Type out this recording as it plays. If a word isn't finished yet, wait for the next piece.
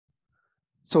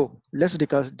So let's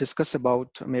discuss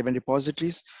about Maven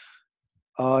repositories.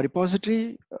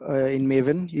 Repository in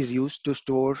Maven is used to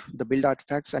store the build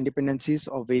artifacts and dependencies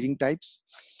of varying types.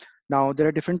 Now, there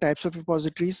are different types of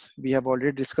repositories. We have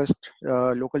already discussed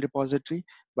local repository,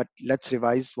 but let's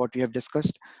revise what we have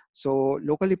discussed. So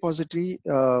local repository,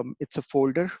 it's a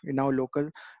folder in our local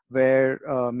where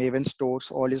Maven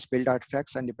stores all its build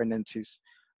artifacts and dependencies,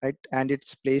 right? And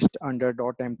it's placed under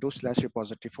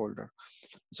 .m2/repository folder.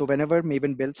 So whenever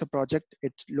Maven builds a project,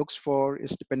 it looks for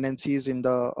its dependencies in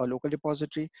the local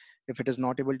repository. If it is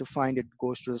not able to find, it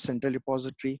goes to the central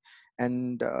repository.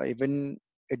 And even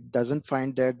it doesn't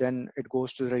find there, then it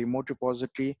goes to the remote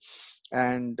repository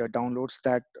and downloads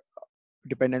that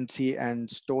dependency and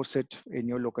stores it in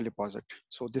your local repository.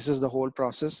 So this is the whole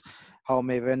process, how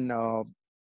Maven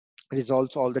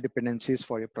resolves all the dependencies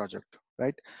for your project,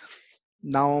 right?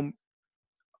 Now,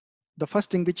 the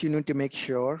first thing which you need to make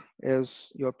sure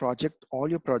is all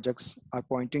your projects are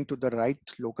pointing to the right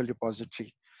local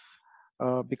repository,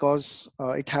 because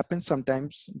it happens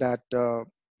sometimes that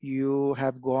you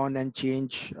have gone and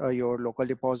changed your local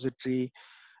repository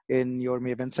in your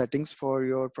Maven settings for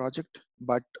your project,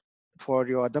 but for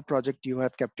your other project, you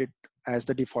have kept it as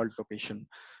the default location.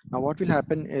 Now, what will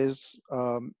happen is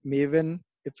Maven,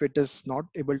 if it is not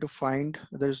able to find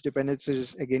those dependencies,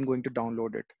 is again going to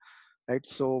download it, right?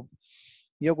 So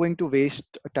you're going to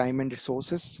waste time and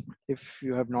resources if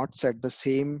you have not set the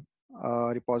same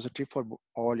repository for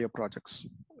all your projects.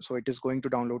 So it is going to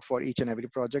download for each and every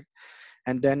project,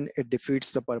 and then it defeats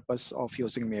the purpose of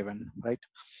using Maven, right?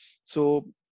 So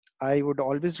I would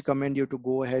always recommend you to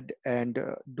go ahead and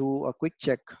do a quick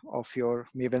check of your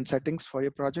Maven settings for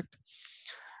your project.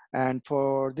 And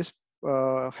for this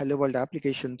Hello World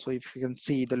application, so if you can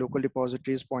see, the local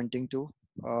repository is pointing to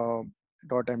uh,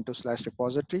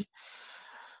 .m2/repository,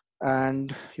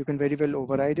 and you can very well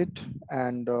override it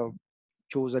and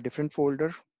choose a different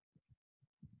folder,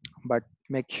 but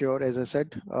make sure, as I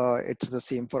said, it's the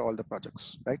same for all the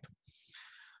projects, right?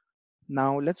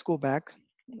 Now let's go back.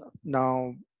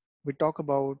 Now we talk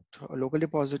about a local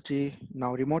repository,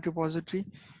 now remote repository.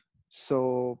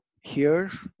 So here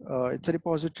it's a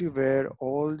repository where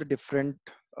all the different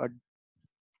uh,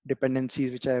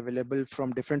 dependencies which are available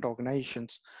from different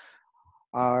organizations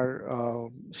are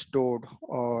stored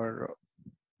or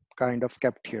kind of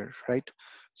kept here, right?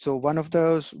 So one of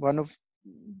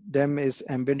them is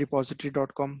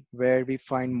ambientrepository.com, where we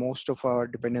find most of our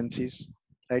dependencies,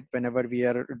 right? Whenever we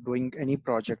are doing any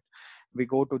project, we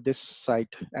go to this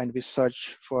site and we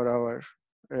search for our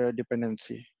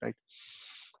dependency, right?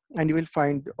 And you will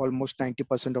find almost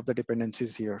 90% of the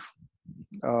dependencies here.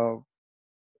 Uh,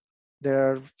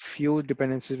 there are few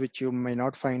dependencies which you may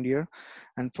not find here,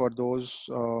 and for those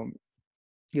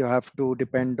you have to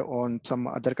depend on some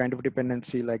other kind of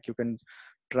dependency, like you can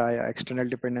try external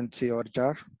dependency or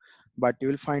jar, but you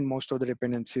will find most of the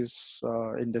dependencies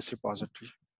in this repository,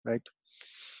 right?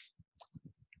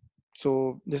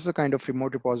 So this is a kind of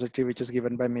remote repository which is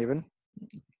given by Maven.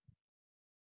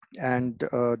 And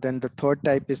then the third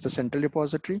type is the central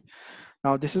repository.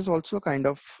 Now this is also a kind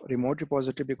of remote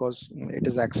repository because it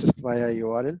is accessed via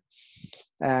URL.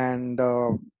 And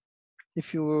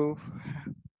if you,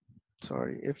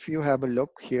 sorry, if you have a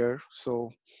look here, so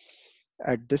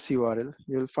at this URL,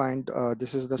 you'll find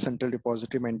this is the central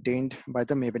repository maintained by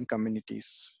the Maven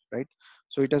communities, right?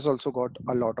 So it has also got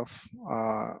a lot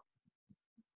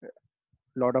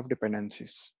of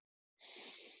dependencies.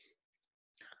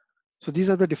 So these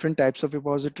are the different types of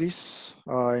repositories.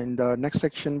 In the next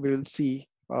section, we will see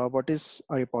what is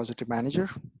a repository manager.